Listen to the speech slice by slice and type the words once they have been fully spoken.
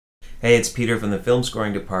Hey, it's Peter from the film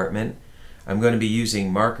scoring department. I'm going to be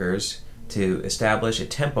using markers to establish a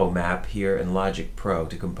tempo map here in Logic Pro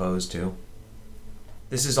to compose to.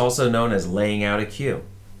 This is also known as laying out a cue.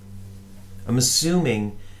 I'm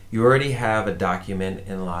assuming you already have a document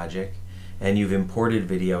in Logic and you've imported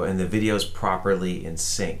video and the video is properly in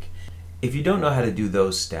sync. If you don't know how to do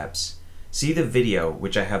those steps, see the video,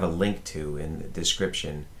 which I have a link to in the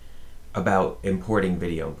description, about importing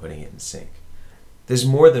video and putting it in sync. There's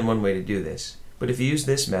more than one way to do this, but if you use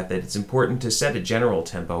this method, it's important to set a general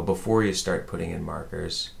tempo before you start putting in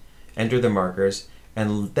markers, enter the markers,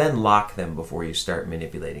 and then lock them before you start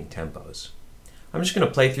manipulating tempos. I'm just going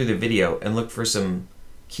to play through the video and look for some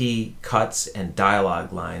key cuts and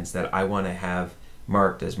dialogue lines that I want to have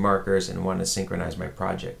marked as markers and want to synchronize my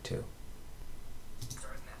project to.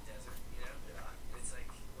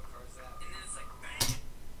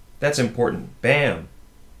 That's important. Bam!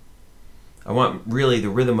 I want really the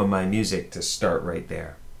rhythm of my music to start right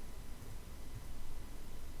there.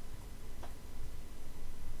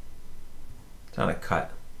 It's on a cut.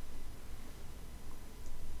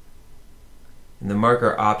 In the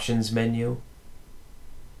marker options menu,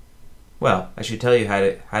 well, I should tell you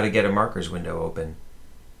how to get a markers window open.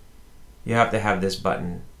 You have to have this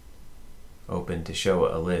button open to show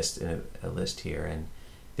a list here, and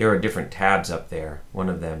there are different tabs up there. One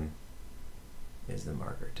of them is the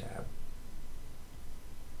marker tab.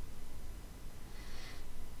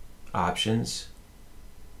 Options.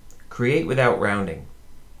 Create without rounding.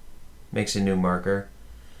 Makes a new marker,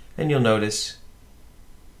 and you'll notice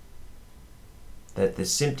that the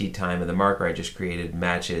SMPTE time of the marker I just created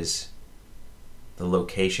matches the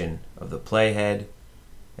location of the playhead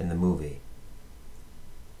and the movie.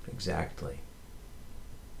 Exactly.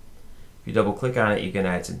 If you double click on it, you can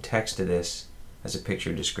add some text to this as a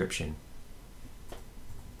picture description.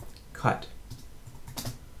 Cut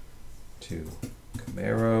to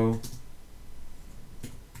Camaro,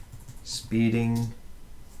 speeding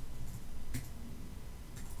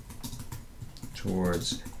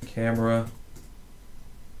towards camera,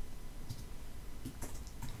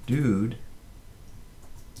 dude,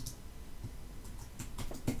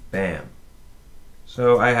 bam.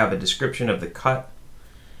 So I have a description of the cut,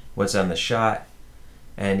 what's on the shot,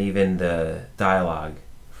 and even the dialogue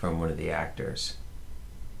from one of the actors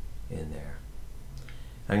in there.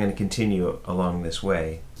 I'm going to continue along this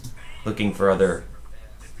way, looking for other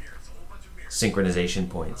synchronization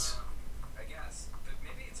points.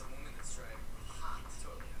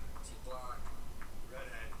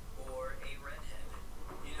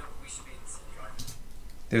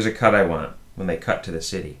 There's a cut I want when they cut to the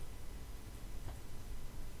city.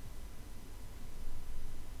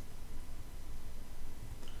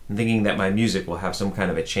 I'm thinking that my music will have some kind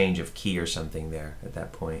of a change of key or something there at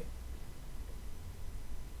that point.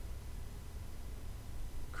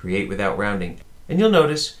 Create without rounding. And you'll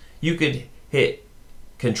notice you could hit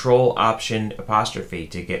Control Option apostrophe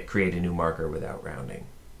to create a new marker without rounding.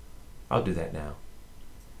 I'll do that now.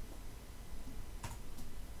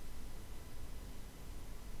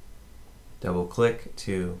 Double click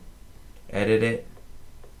to edit it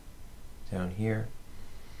down here.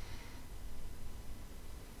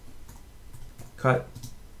 Cut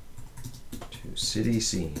to city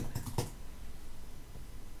scene.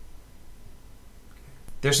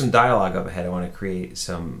 There's some dialogue up ahead I want to create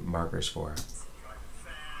some markers for.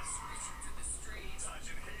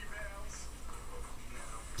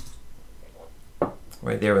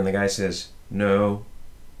 Right there when the guy says no,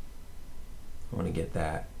 I want to get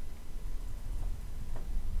that.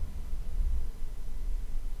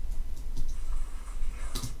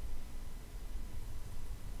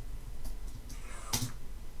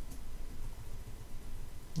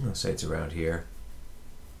 I'll say it's around here.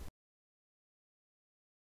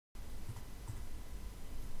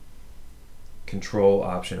 Control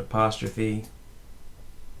Option apostrophe.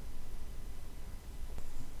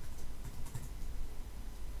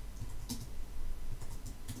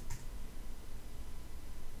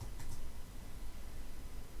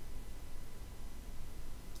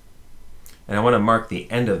 And I want to mark the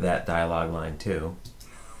end of that dialogue line too.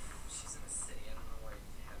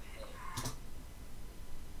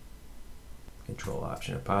 Control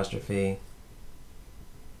Option apostrophe.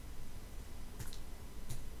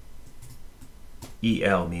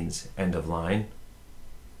 EL means end of line.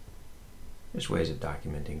 There's ways of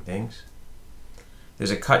documenting things.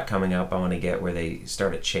 There's a cut coming up I want to get where they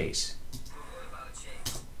start a chase.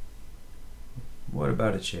 What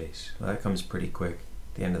about a chase? Well, that comes pretty quick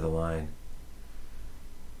at the end of the line.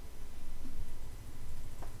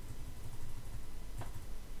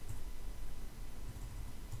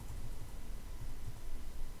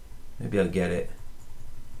 Maybe I'll get it.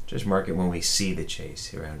 Just mark it when we see the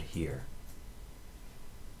chase around here.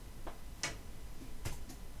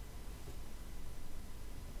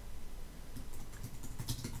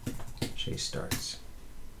 Chase starts.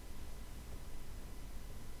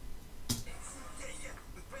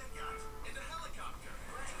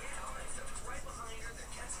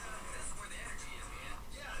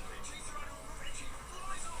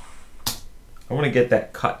 I want to get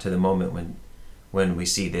that cut to the moment when we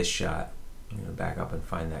see this shot. I'm going to back up and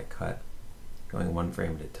find that cut. Going one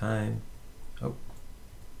frame at a time. Oh,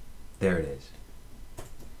 there it is.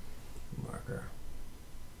 Marker.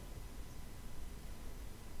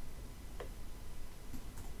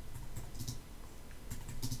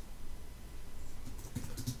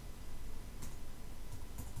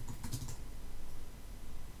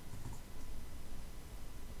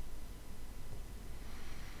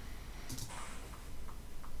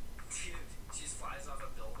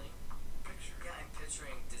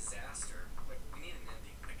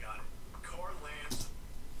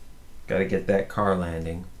 Got to get that car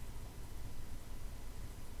landing.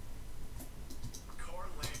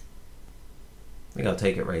 I think I'll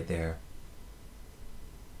take it right there.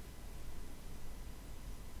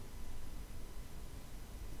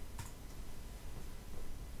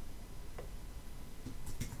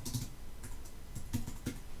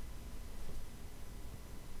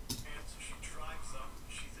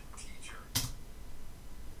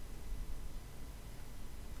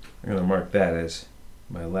 I'm going to mark that as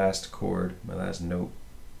my last chord, my last note.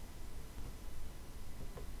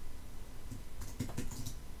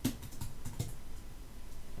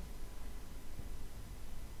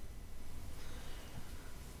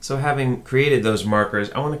 So having created those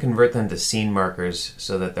markers, I want to convert them to scene markers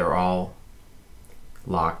so that they're all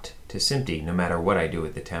locked to SMPTE. No matter what I do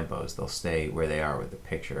with the tempos, they'll stay where they are with the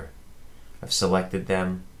picture. I've selected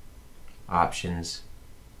them, options,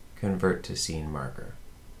 convert to scene marker.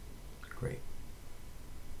 Great.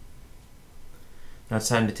 Now it's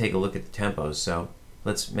time to take a look at the tempos, so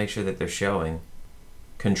let's make sure that they're showing.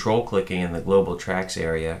 Control clicking in the global tracks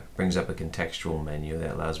area brings up a contextual menu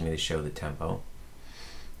that allows me to show the tempo.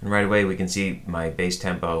 And right away we can see my bass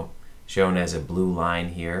tempo shown as a blue line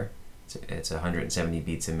here. It's 170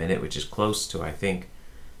 beats a minute, which is close to, I think,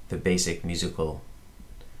 the basic musical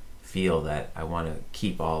feel that I want to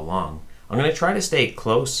keep all along. I'm going to try to stay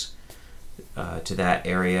close to that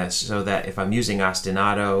area so that if I'm using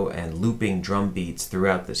ostinato and looping drum beats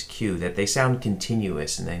throughout this cue, that they sound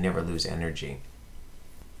continuous and they never lose energy.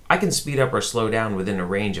 I can speed up or slow down within a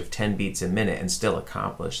range of 10 beats a minute and still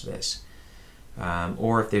accomplish this.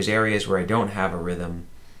 Or if there's areas where I don't have a rhythm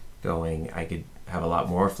going, I could have a lot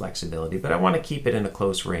more flexibility, but I want to keep it in a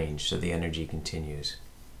close range so the energy continues.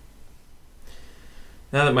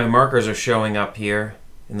 Now that my markers are showing up here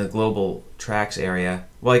in the global tracks area,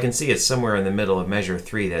 well, I can see it's somewhere in the middle of measure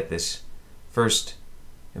 3 that this first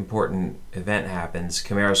important event happens.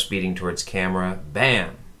 Camaro speeding towards camera,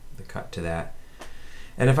 bam, the cut to that.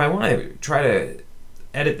 And if I want to try to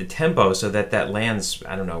edit the tempo so that that lands,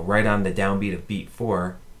 I don't know, right on the downbeat of beat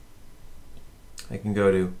 4, I can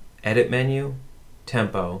go to Edit menu,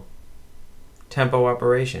 Tempo, Tempo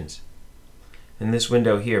Operations. In this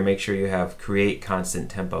window here, make sure you have Create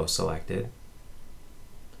Constant Tempo selected.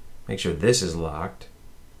 Make sure this is locked.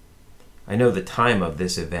 I know the time of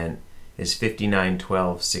this event is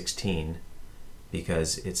 59:12:16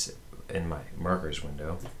 because it's in my markers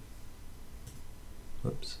window.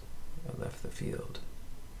 Whoops, I left the field.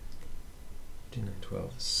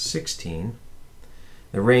 59:12:16.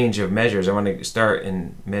 The range of measures, I want to start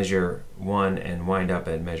in measure 1 and wind up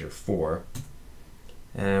at measure 4.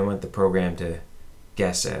 And I want the program to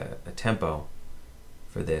guess a tempo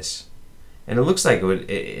for this. And it looks like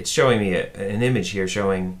it's showing me an image here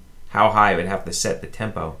showing how high I would have to set the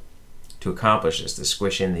tempo to accomplish this, to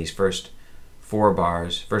squish in these first 3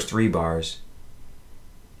 bars,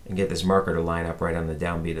 and get this marker to line up right on the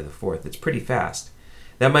downbeat of the 4th. It's pretty fast.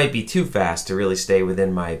 That might be too fast to really stay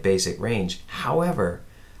within my basic range. However,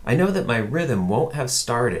 I know that my rhythm won't have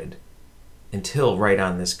started until right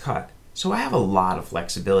on this cut. So I have a lot of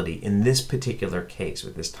flexibility in this particular case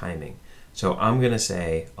with this timing. So I'm going to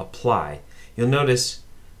say apply. You'll notice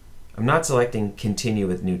I'm not selecting continue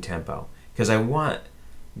with new tempo because I want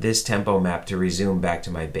this tempo map to resume back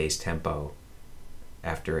to my bass tempo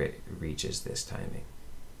after it reaches this timing.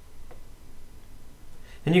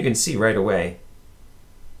 And you can see right away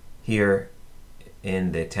here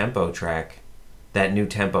in the tempo track that new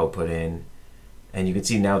tempo put in, and you can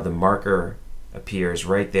see now the marker appears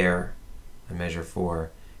right there on measure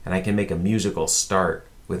 4, and I can make a musical start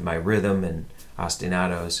with my rhythm and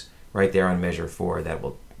ostinatos right there on measure 4 that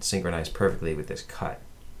will synchronize perfectly with this cut.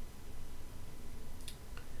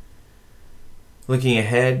 Looking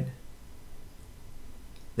ahead,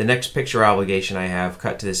 the next picture obligation I have,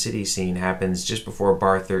 cut to the city scene, happens just before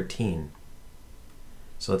bar 13.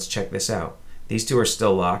 So let's check this out. These two are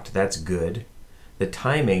still locked. That's good. The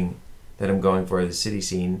timing that I'm going for the city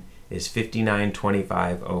scene is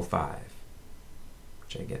 59:25:05,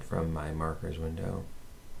 which I get from my markers window.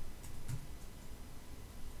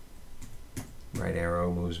 Right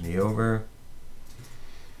arrow moves me over.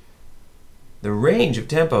 The range of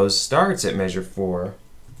tempos starts at measure 4,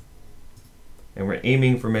 and we're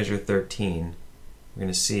aiming for measure 13. We're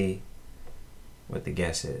going to see what the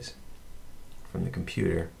guess is from the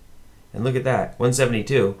computer. And look at that,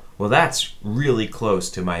 172. Well, that's really close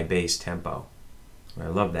to my base tempo. I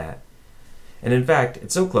love that. And in fact,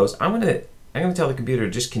 it's so close, I'm going to tell the computer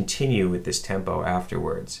to just continue with this tempo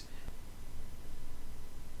afterwards.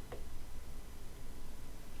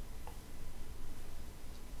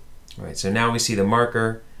 All right, so now we see the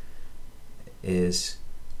marker is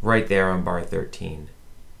right there on bar 13.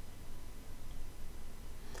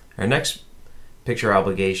 Our next picture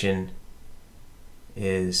obligation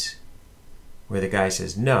is where the guy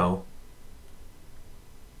says no.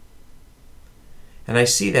 And I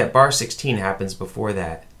see that bar 16 happens before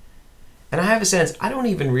that. And I have a sense I don't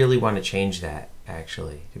even really want to change that,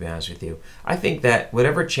 actually, to be honest with you. I think that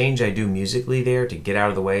whatever change I do musically there to get out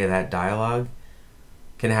of the way of that dialogue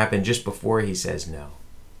can happen just before he says no.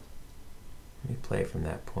 Let me play from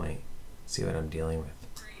that point, see what I'm dealing with.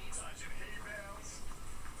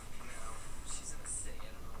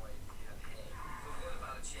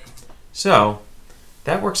 So,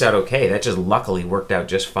 that works out okay. That just luckily worked out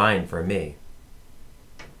just fine for me.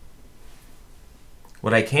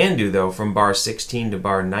 What I can do, though, from bar 16 to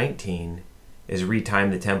bar 19 is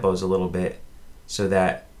retime the tempos a little bit so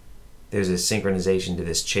that there's a synchronization to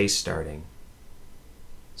this chase starting.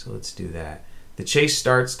 So let's do that. The chase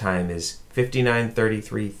starts time is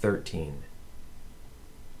 59:33:13.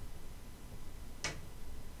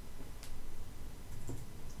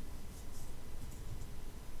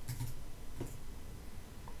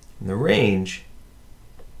 And the range,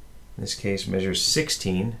 in this case, measures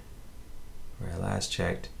 16, where I last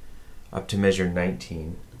checked, up to measure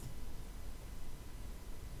 19.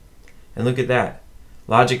 And look at that.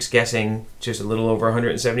 Logic's guessing just a little over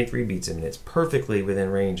 173 beats a minute. It's perfectly within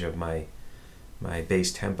range of my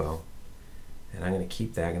bass tempo. And I'm going to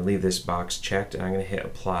keep that. I'm going to leave this box checked, and I'm going to hit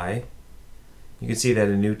apply. You can see that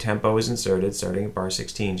a new tempo is inserted starting at bar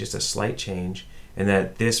 16, just a slight change, and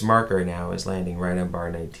that this marker now is landing right on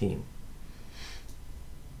bar 19.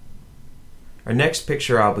 Our next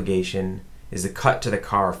picture obligation is the cut to the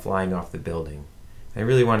car flying off the building. I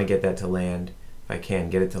really want to get that to land, if I can,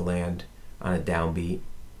 get it to land on a downbeat.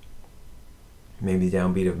 Maybe the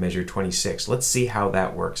downbeat of measure 26. Let's see how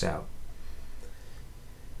that works out.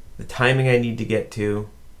 The timing I need to get to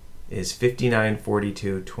is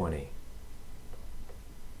 59:42:20.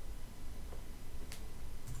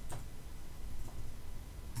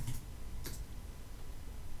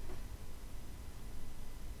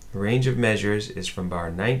 The range of measures is from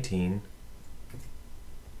bar 19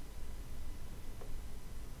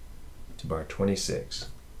 to bar 26.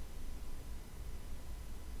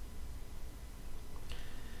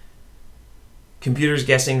 Computer's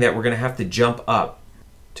guessing that we're going to have to jump up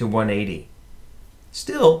to 180.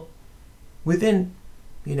 Still within,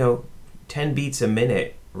 10 beats a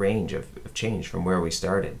minute range of change from where we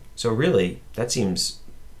started. So really, that seems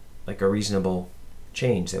like a reasonable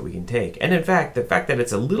change that we can take. And in fact, the fact that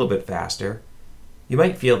it's a little bit faster, you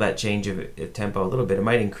might feel that change of tempo a little bit. It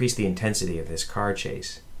might increase the intensity of this car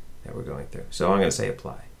chase that we're going through. So I'm going to say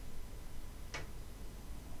apply.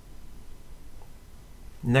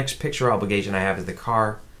 Next picture obligation I have is the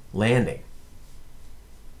car landing.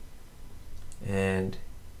 And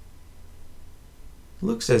it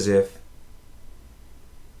looks as if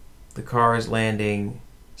the car is landing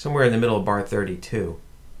somewhere in the middle of bar 32.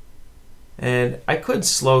 And I could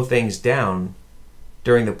slow things down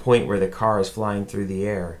during the point where the car is flying through the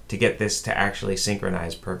air to get this to actually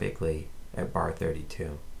synchronize perfectly at bar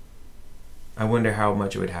 32. I wonder how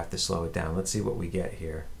much it would have to slow it down. Let's see what we get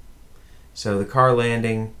here. So the car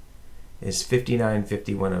landing is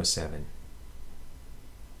 59:51:07.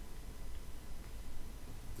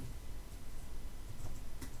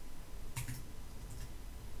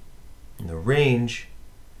 And the range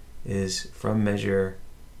is from measure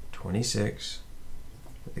 26,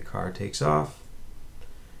 that the car takes off,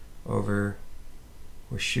 over,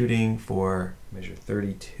 we're shooting for measure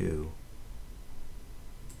 32.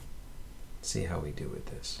 Let's see how we do with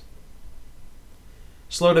this.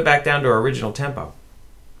 Slowed it back down to our original tempo.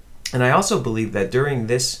 And I also believe that during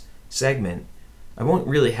this segment, I won't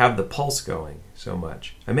really have the pulse going so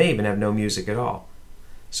much. I may even have no music at all.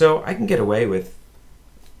 So I can get away with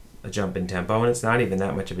a jump in tempo, and it's not even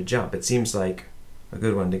that much of a jump. It seems like a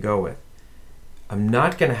good one to go with. I'm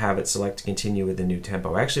not going to have it select to continue with the new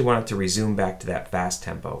tempo. I actually want it to resume back to that fast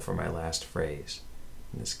tempo for my last phrase,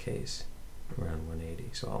 in this case, around 180.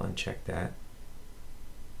 So I'll uncheck that.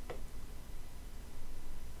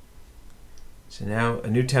 So now a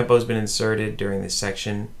new tempo has been inserted during this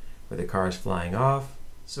section where the car is flying off.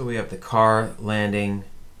 So we have the car landing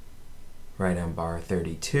right on bar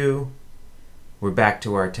 32. We're back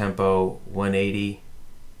to our tempo 180.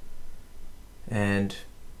 And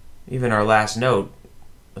even our last note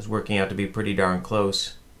was working out to be pretty darn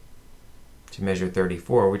close to measure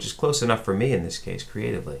 34, which is close enough for me in this case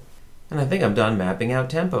creatively. And I think I'm done mapping out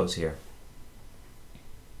tempos here.